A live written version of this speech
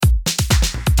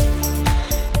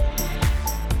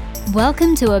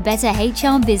Welcome to A Better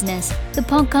HR Business, the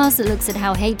podcast that looks at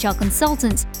how HR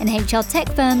consultants and HR tech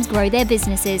firms grow their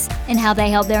businesses and how they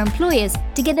help their employers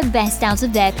to get the best out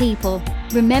of their people.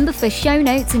 Remember, for show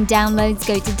notes and downloads,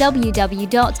 go to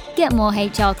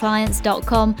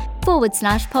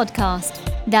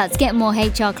www.getmorehrclients.com/podcast. That's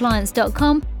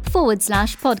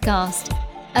getmorehrclients.com/podcast.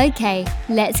 Okay,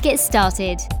 let's get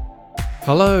started.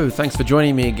 Hello, thanks for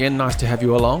joining me again. Nice to have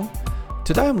you along.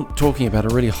 Today I'm talking about a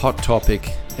really hot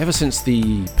topic. Ever since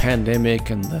the pandemic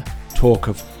and the talk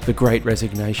of the Great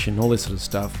Resignation, all this sort of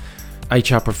stuff,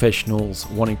 HR professionals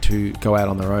wanting to go out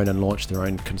on their own and launch their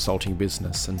own consulting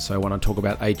business. And so when I talk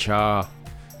about HR,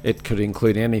 it could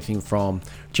include anything from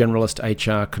generalist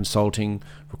HR consulting,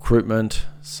 recruitment,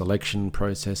 selection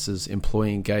processes,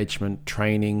 employee engagement,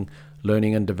 training,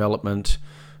 learning and development,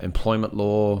 employment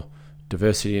law,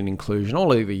 diversity and inclusion,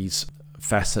 all of these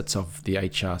facets of the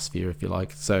HR sphere, if you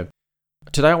like. So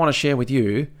today I want to share with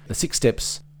you the 6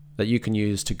 steps that you can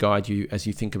use to guide you as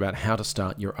you think about how to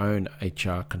start your own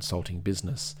HR consulting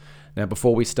business. Now,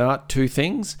 before we start, 2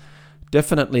 things.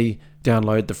 Definitely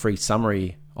download the free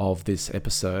summary of this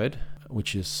episode,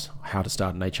 which is how to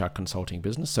start an HR consulting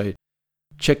business. So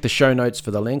check the show notes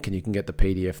for the link and you can get the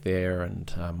PDF there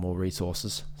and more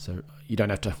resources. So you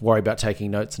don't have to worry about taking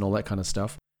notes and all that kind of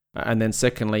stuff. And then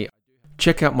secondly,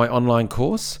 check out my online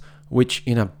course, which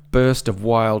in a burst of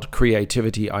wild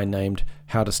creativity I named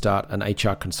How to Start an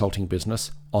HR Consulting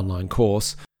Business online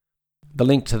course. The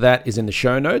link to that is in the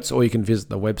show notes, or you can visit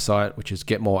the website, which is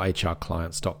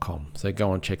getmorehrclients.com. So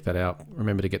go and check that out.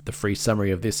 Remember to get the free summary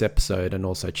of this episode and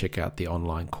also check out the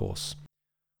online course.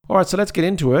 All right, so let's get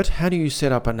into it. How do you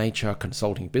set up an HR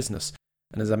consulting business?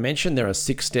 And as I mentioned, there are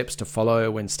 6 steps to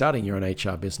follow when starting your own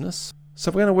HR business. So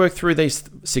we're going to work through these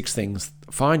 6 things.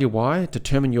 Find your why,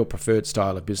 determine your preferred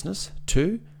style of business.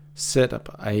 2, set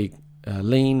up a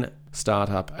lean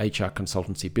startup HR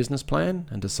consultancy business plan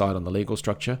and decide on the legal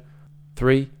structure.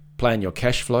 3, plan your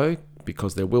cash flow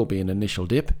because there will be an initial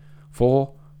dip.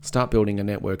 4, start building a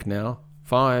network now.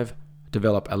 5,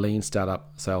 develop a lean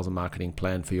startup sales and marketing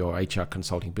plan for your HR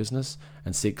consulting business.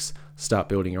 And 6, start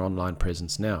building your online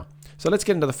presence now. So let's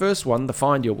get into the first one, the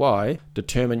find your why,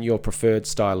 determine your preferred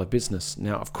style of business.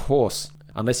 Now, of course,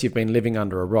 unless you've been living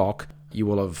under a rock, you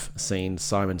will have seen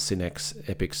Simon Sinek's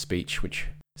epic speech, which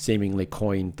seemingly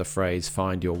coined the phrase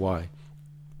find your why.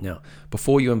 Now,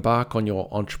 before you embark on your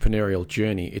entrepreneurial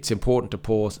journey, it's important to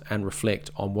pause and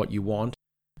reflect on what you want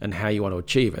and how you want to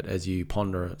achieve it as you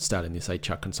ponder starting this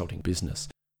HR consulting business.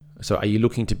 So are you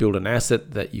looking to build an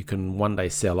asset that you can one day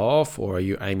sell off, or are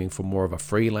you aiming for more of a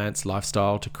freelance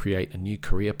lifestyle to create a new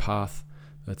career path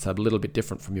that's a little bit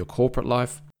different from your corporate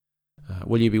life?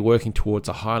 Will you be working towards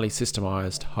a highly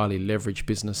systemized, highly leveraged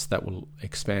business that will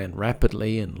expand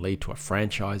rapidly and lead to a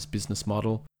franchise business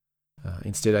model?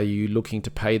 Instead, are you looking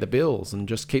to pay the bills and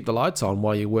just keep the lights on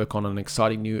while you work on an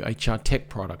exciting new HR tech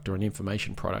product or an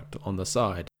information product on the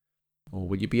side? Or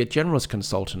will you be a generalist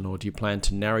consultant, or do you plan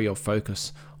to narrow your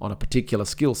focus on a particular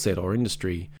skill set or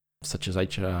industry, such as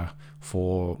HR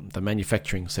for the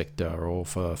manufacturing sector or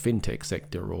for fintech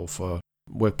sector or for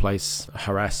workplace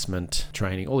harassment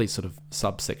training, all these sort of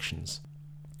subsections?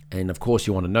 And of course,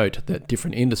 you want to note that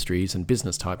different industries and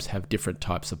business types have different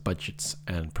types of budgets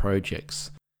and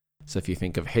projects. So if you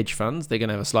think of hedge funds, they're going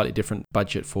to have a slightly different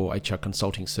budget for HR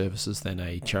consulting services than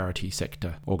a charity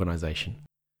sector organization.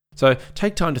 So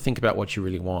take time to think about what you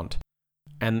really want.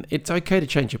 And it's okay to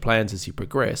change your plans as you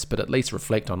progress, but at least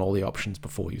reflect on all the options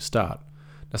before you start.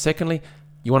 Now, secondly,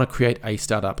 you want to create a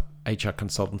startup HR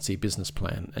consultancy business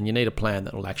plan, and you need a plan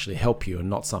that will actually help you and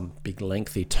not some big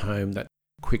lengthy tome that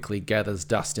quickly gathers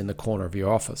dust in the corner of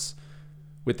your office.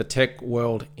 With the tech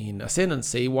world in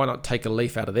ascendancy, why not take a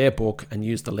leaf out of their book and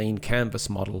use the lean canvas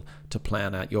model to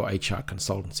plan out your HR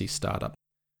consultancy startup?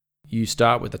 You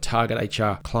start with the target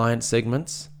HR client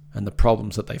segments and the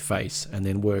problems that they face, and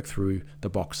then work through the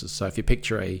boxes. So if you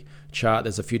picture a chart,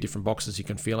 there's a few different boxes you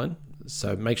can fill in.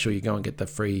 So make sure you go and get the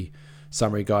free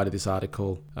summary guide of this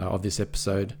article, of this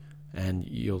episode, and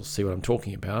you'll see what I'm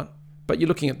talking about. But you're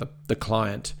looking at the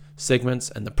client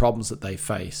segments and the problems that they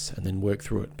face, and then work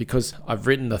through it. Because I've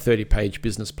written the 30-page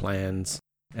business plans,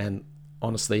 and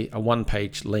honestly, a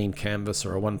 1-page lean canvas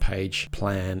or a 1-page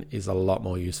plan is a lot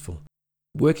more useful.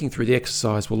 Working through the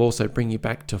exercise will also bring you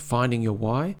back to finding your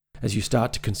why as you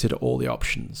start to consider all the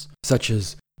options, such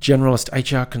as generalist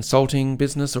HR consulting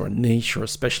business or a niche or a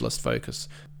specialist focus,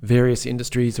 various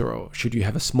industries, or should you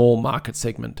have a small market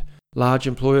segment, large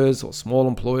employers or small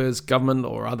employers, government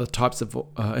or other types of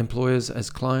employers as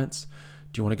clients.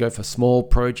 Do you want to go for small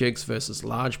projects versus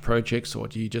large projects, or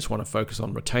do you just want to focus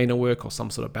on retainer work or some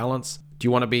sort of balance? Do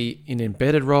you want to be in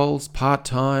embedded roles,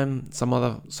 part-time, some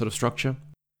other sort of structure?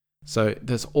 So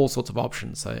there's all sorts of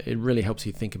options. So it really helps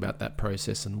you think about that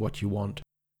process and what you want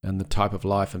and the type of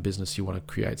life and business you want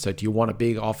to create. So do you want a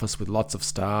big office with lots of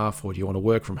staff, or do you want to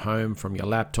work from home from your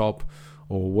laptop,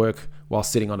 or work while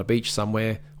sitting on a beach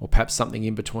somewhere, or perhaps something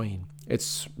in between?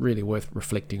 It's really worth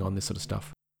reflecting on this sort of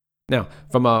stuff. Now,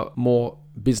 from a more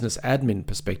business admin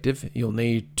perspective, you'll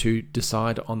need to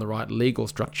decide on the right legal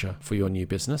structure for your new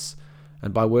business.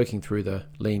 And by working through the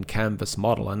lean canvas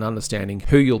model and understanding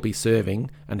who you'll be serving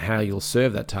and how you'll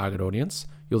serve that target audience,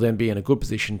 you'll then be in a good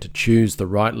position to choose the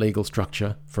right legal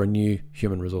structure for a new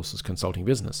human resources consulting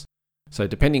business. So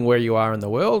depending where you are in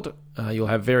the world, you'll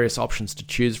have various options to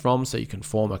choose from. So you can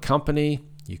form a company,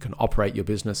 you can operate your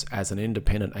business as an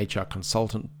independent HR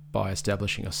consultant by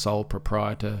establishing a sole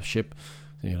proprietorship,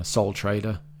 sole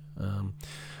trader.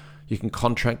 You can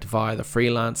contract via the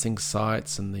freelancing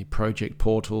sites and the project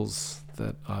portals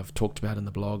that I've talked about in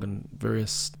the blog and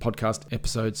various podcast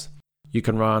episodes. You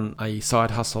can run a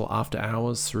side hustle after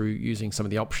hours through using some of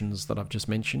the options that I've just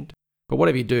mentioned. But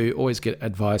whatever you do, always get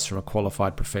advice from a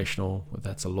qualified professional, whether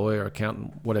that's a lawyer,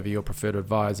 accountant, whatever your preferred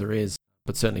advisor is.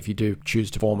 But certainly if you do choose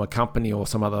to form a company or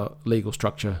some other legal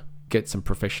structure, get some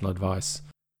professional advice.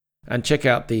 And check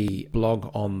out the blog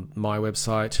on my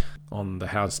website on the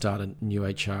How to Start a New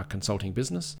HR Consulting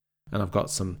Business. And I've got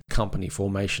some company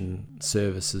formation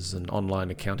services and online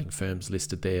accounting firms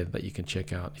listed there that you can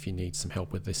check out if you need some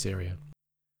help with this area.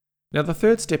 Now, the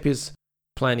third step is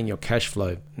planning your cash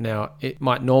flow. Now, it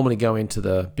might normally go into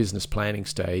the business planning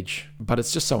stage, but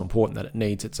it's just so important that it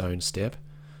needs its own step.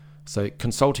 So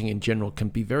consulting in general can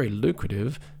be very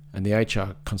lucrative, and the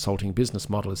HR consulting business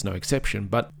model is no exception.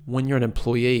 But when you're an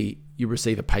employee, you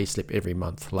receive a pay slip every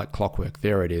month, like clockwork.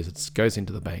 There it is. It goes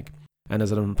into the bank. And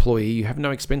as an employee, you have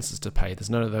no expenses to pay. There's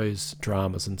none of those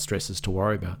dramas and stresses to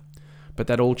worry about. But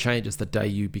that all changes the day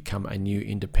you become a new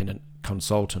independent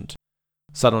consultant.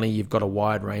 Suddenly, you've got a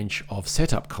wide range of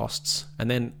setup costs and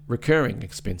then recurring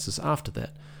expenses after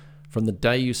that. From the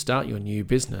day you start your new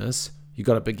business, you've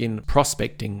got to begin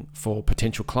prospecting for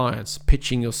potential clients,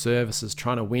 pitching your services,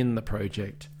 trying to win the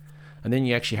project. And then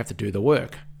you actually have to do the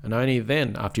work. And only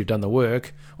then, after you've done the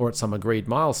work, or at some agreed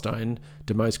milestone,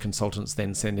 do most consultants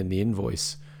then send in the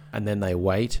invoice. And then they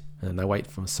wait, and they wait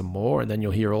for some more, and then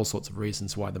you'll hear all sorts of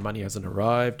reasons why the money hasn't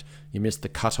arrived. You missed the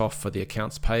cutoff for the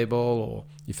accounts payable, or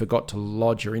you forgot to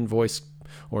lodge your invoice,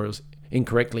 or it was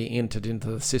incorrectly entered into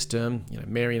the system.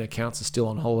 Marion accounts are still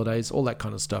on holidays, all that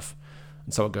kind of stuff.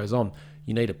 And so it goes on.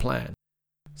 You need a plan.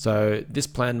 So this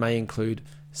plan may include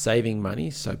saving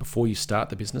money. So before you start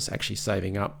the business, actually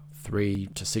saving up 3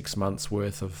 to 6 months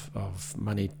worth of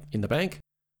money in the bank,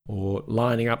 or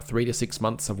lining up 3 to 6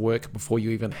 months of work before you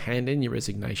even hand in your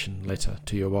resignation letter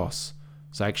to your boss.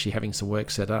 So actually having some work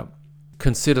set up.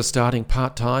 Consider starting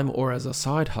part-time or as a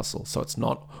side hustle, so it's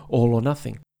not all or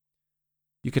nothing.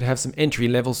 You could have some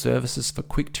entry-level services for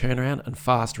quick turnaround and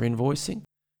faster invoicing,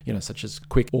 such as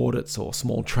quick audits or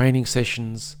small training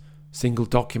sessions, single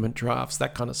document drafts,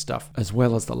 that kind of stuff, as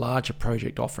well as the larger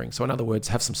project offering. So in other words,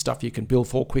 have some stuff you can bill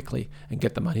for quickly and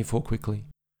get the money for quickly.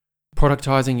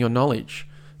 Productizing your knowledge.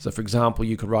 So for example,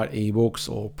 you could write ebooks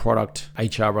or product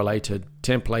HR related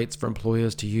templates for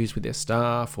employers to use with their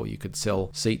staff, or you could sell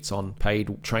seats on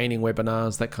paid training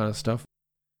webinars, that kind of stuff.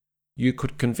 You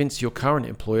could convince your current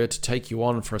employer to take you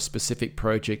on for a specific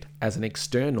project as an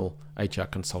external HR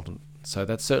consultant. So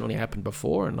that's certainly happened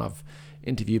before, and I've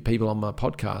interviewed people on my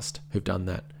podcast who've done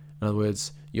that. In other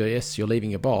words, you're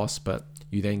leaving your boss, but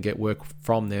you then get work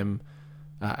from them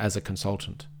as a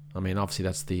consultant. I mean, obviously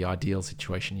that's the ideal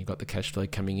situation. You've got the cash flow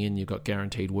coming in, you've got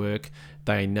guaranteed work,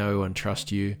 they know and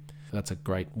trust you. That's a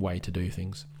great way to do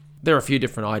things. There are a few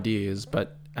different ideas,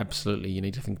 but absolutely you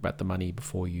need to think about the money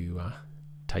before you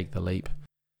take the leap.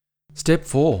 Step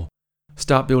 4,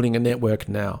 start building a network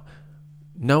now.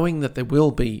 Knowing that there will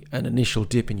be an initial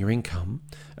dip in your income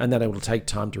and that it will take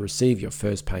time to receive your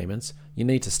first payments, you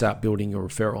need to start building your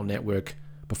referral network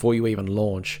before you even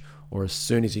launch, or as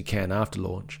soon as you can after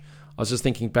launch. I was just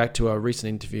thinking back to a recent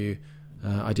interview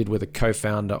I did with a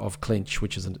co-founder of Clinch,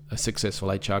 which is a successful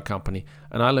HR company,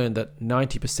 and I learned that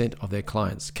 90% of their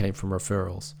clients came from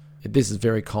referrals. This is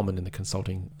very common in the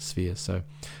consulting sphere, so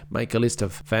make a list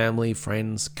of family,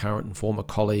 friends, current and former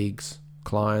colleagues,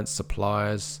 clients,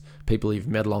 suppliers, people you've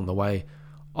met along the way.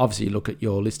 Obviously, look at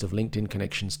your list of LinkedIn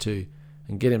connections too,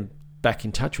 and get them back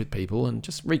in touch with people and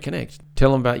just reconnect.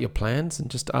 Tell them about your plans and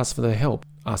just ask for their help.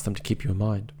 Ask them to keep you in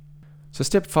mind. So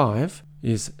step 5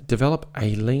 is develop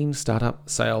a lean startup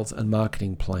sales and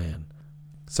marketing plan.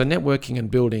 So networking and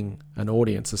building an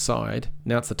audience aside,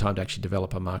 now it's the time to actually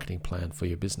develop a marketing plan for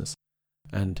your business.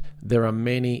 And there are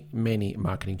many, many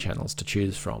marketing channels to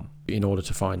choose from in order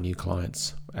to find new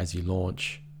clients as you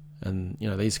launch. And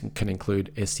these can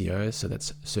include SEO, so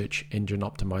that's search engine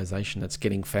optimization, that's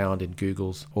getting found in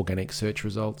Google's organic search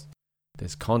results.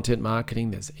 There's content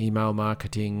marketing, there's email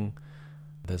marketing,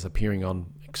 there's appearing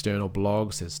on external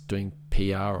blogs, there's doing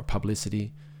PR or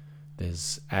publicity,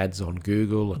 there's ads on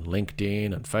Google and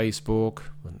LinkedIn and Facebook,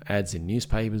 and ads in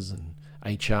newspapers and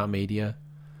HR media.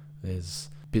 There's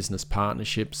business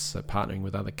partnerships, so partnering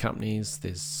with other companies.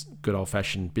 There's good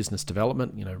old-fashioned business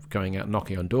development, going out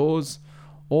knocking on doors,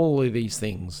 all of these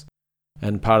things.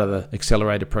 And part of the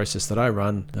accelerator process that I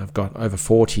run, I've got over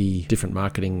 40 different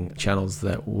marketing channels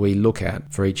that we look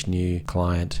at for each new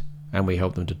client, and we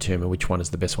help them determine which one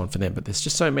is the best one for them. But there's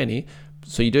just so many,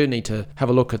 so you do need to have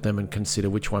a look at them and consider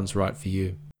which one's right for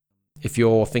you. If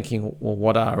you're thinking, well,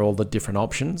 what are all the different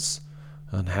options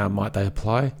and how might they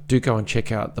apply, do go and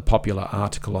check out the popular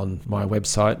article on my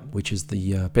website, which is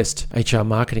the best HR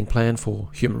marketing plan for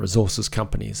human resources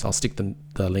companies. I'll stick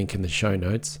the link in the show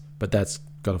notes, but that's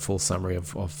got a full summary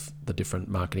of the different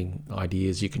marketing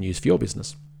ideas you can use for your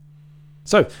business.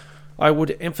 So I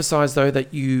would emphasize, though,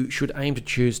 that you should aim to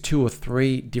choose 2 or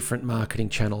 3 different marketing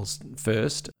channels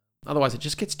first. Otherwise, it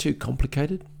just gets too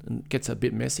complicated and gets a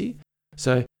bit messy.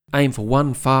 So aim for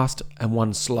one fast and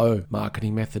one slow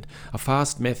marketing method. A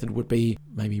fast method would be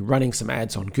maybe running some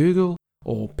ads on Google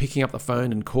or picking up the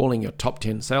phone and calling your top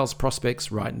 10 sales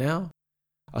prospects right now.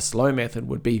 A slow method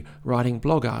would be writing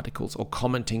blog articles or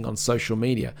commenting on social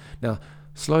media. Now,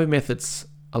 slow methods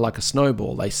are like a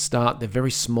snowball. They're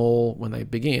very small when they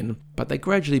begin, but they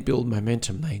gradually build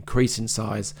momentum. They increase in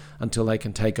size until they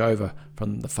can take over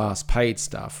from the fast paid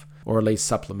stuff, or at least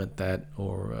supplement that,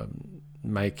 or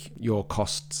make your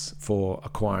costs for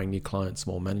acquiring new clients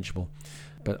more manageable.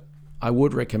 But I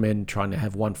would recommend trying to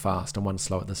have one fast and one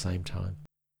slow at the same time.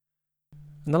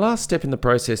 And the last step in the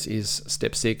process is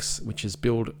step 6, which is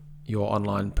build your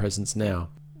online presence now.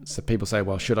 So people say,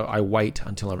 well, should I wait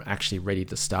until I'm actually ready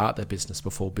to start their business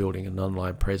before building an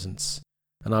online presence?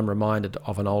 And I'm reminded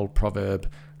of an old proverb: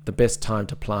 the best time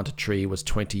to plant a tree was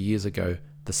 20 years ago.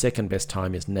 The second best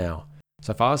time is now.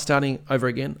 So if I was starting over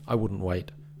again, I wouldn't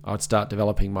wait. I would start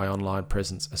developing my online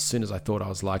presence as soon as I thought I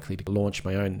was likely to launch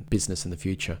my own business in the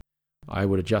future. I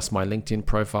would adjust my LinkedIn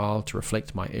profile to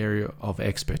reflect my area of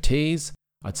expertise.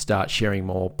 I'd start sharing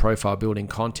more profile building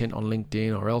content on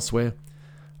LinkedIn or elsewhere.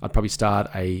 I'd probably start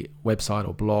a website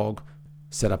or blog,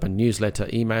 set up a newsletter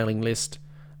emailing list.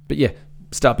 But yeah,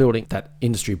 start building that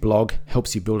industry blog.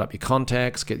 Helps you build up your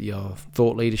contacts, get your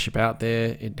thought leadership out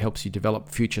there. It helps you develop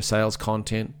future sales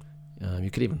content.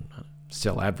 You could even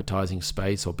sell advertising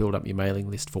space or build up your mailing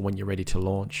list for when you're ready to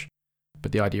launch.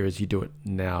 But the idea is you do it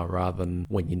now rather than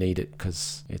when you need it,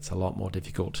 because it's a lot more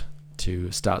difficult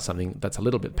to start something that's a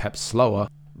little bit perhaps slower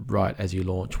right as you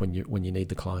launch when you need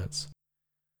the clients.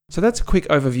 So that's a quick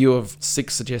overview of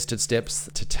 6 suggested steps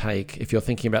to take if you're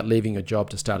thinking about leaving your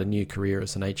job to start a new career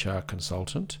as an HR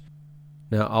consultant.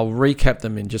 Now, I'll recap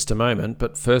them in just a moment,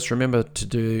 but first remember to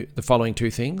do the following 2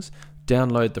 things.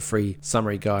 Download the free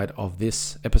summary guide of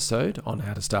this episode on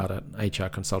how to start an HR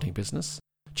consulting business.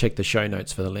 Check the show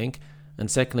notes for the link.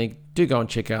 And secondly, do go and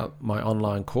check out my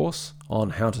online course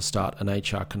on how to start an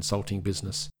HR consulting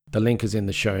business. The link is in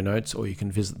the show notes, or you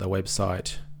can visit the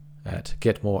website at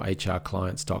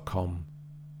getmorehrclients.com.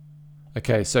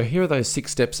 Okay, so here are those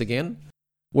 6 steps again.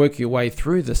 Work your way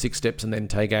through the 6 steps and then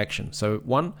take action. So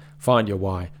 1, find your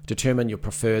why. Determine your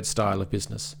preferred style of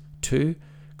business. 2,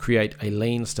 create a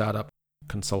lean startup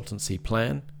consultancy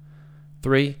plan.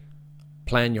 3,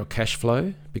 plan your cash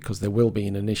flow because there will be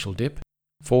an initial dip.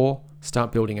 4,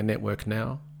 start building a network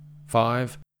now.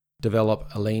 5, develop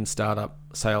a lean startup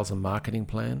sales and marketing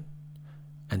plan.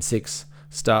 And 6,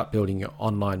 start building your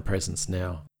online presence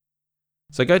now.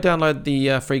 So go download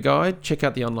the free guide, check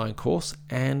out the online course,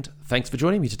 and thanks for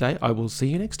joining me today. I will see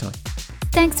you next time.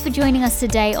 Thanks for joining us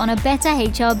today on A Better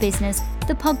HR Business,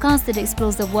 the podcast that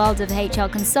explores the world of HR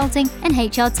consulting and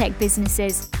HR tech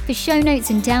businesses. For show notes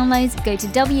and downloads, go to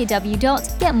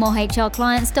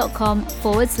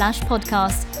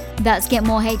www.getmorehrclients.com/podcast. That's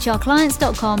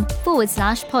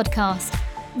getmorehrclients.com/podcast.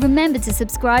 Remember to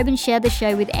subscribe and share the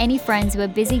show with any friends who are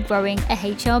busy growing a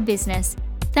HR business.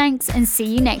 Thanks, and see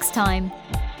you next time.